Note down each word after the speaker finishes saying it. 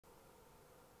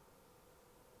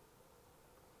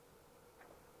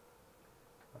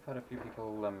had a few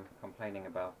people complaining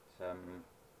about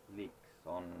leaks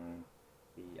on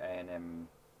the A&M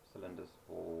cylinders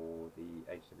for the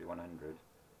HW100.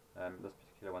 This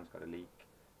particular one's got a leak.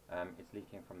 It's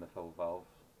leaking from the fill valve,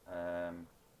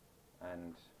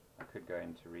 and I could go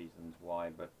into reasons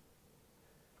why, but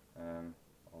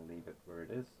I'll leave it where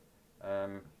it is.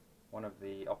 One of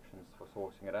the options for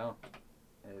sorting it out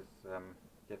is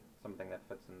get something that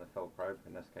fits in the fill probe.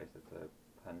 In this case it's a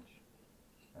punch,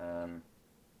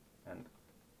 and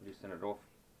loosen it off.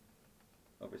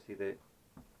 Obviously there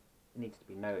needs to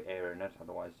be no air in it,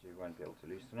 otherwise you won't be able to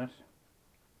loosen it.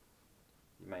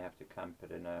 You may have to clamp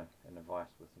it in a vise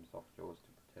with some soft jaws to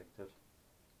protect it.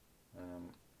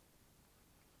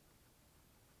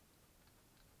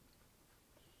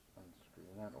 Unscrew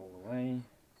that all the way.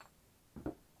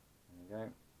 There you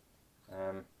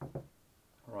go.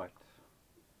 Right,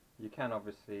 you can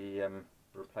obviously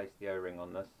replace the O-ring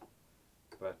on this,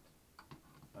 but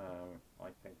I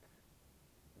think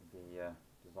the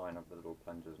design of the little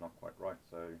plunger is not quite right,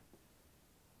 so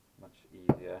much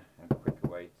easier and quicker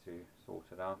way to sort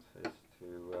it out is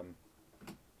to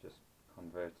just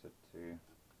convert it to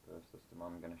the system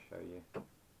I'm going to show you.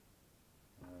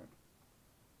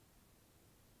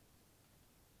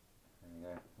 There you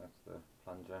go, that's the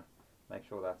plunger. Make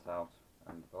sure that's out,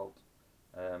 and the bolt.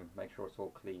 Make sure it's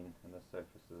all clean and the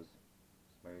surface is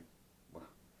smooth. Well,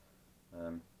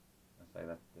 I say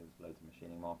that there's loads of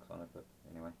machining marks on it, but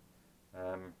anyway.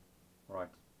 Right,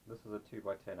 this is a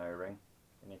 2x10 O-ring.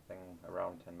 Anything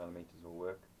around 10mm will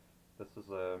work. This is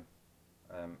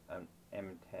an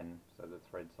M10, so the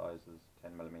thread size is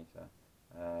 10mm.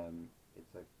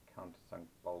 It's a countersunk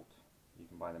bolt. You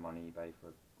can buy them on eBay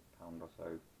for £1 or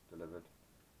so delivered.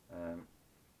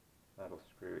 That'll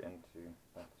screw into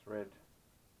that thread.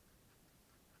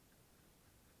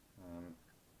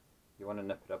 You want to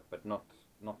nip it up, but not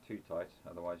too tight,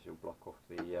 otherwise you'll block off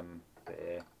the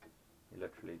air. You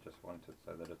literally just want it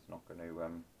so that it's not going to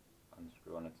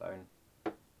unscrew on its own.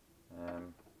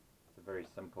 It's a very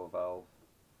simple valve,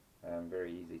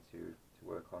 very easy to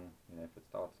work on. You know, if it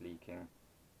starts leaking,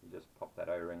 you just pop that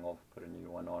O-ring off, put a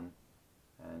new one on,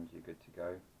 and you're good to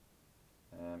go.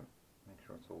 Make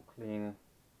sure it's all clean,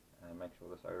 and make sure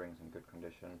this O-ring's in good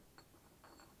condition.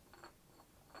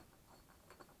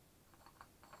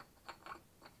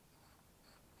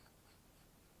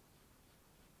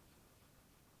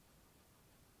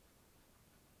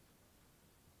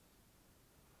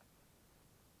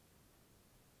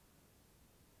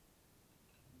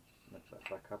 Lift that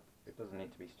back up. It doesn't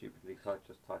need to be stupidly tight,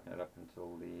 just tighten it up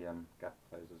until the gap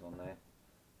closes on there.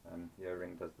 The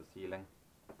O-ring does the sealing.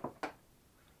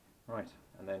 Right,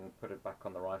 and then put it back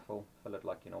on the rifle, fill it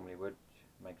like you normally would,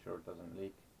 make sure it doesn't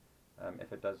leak.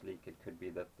 If it does leak, it could be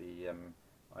that the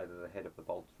either the head of the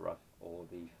bolt's rough or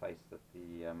the face that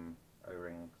the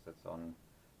O-ring sits on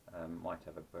might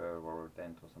have a burr or a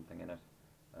dent or something in it.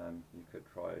 You could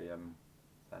try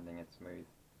sanding it smooth.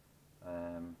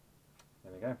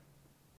 There we go.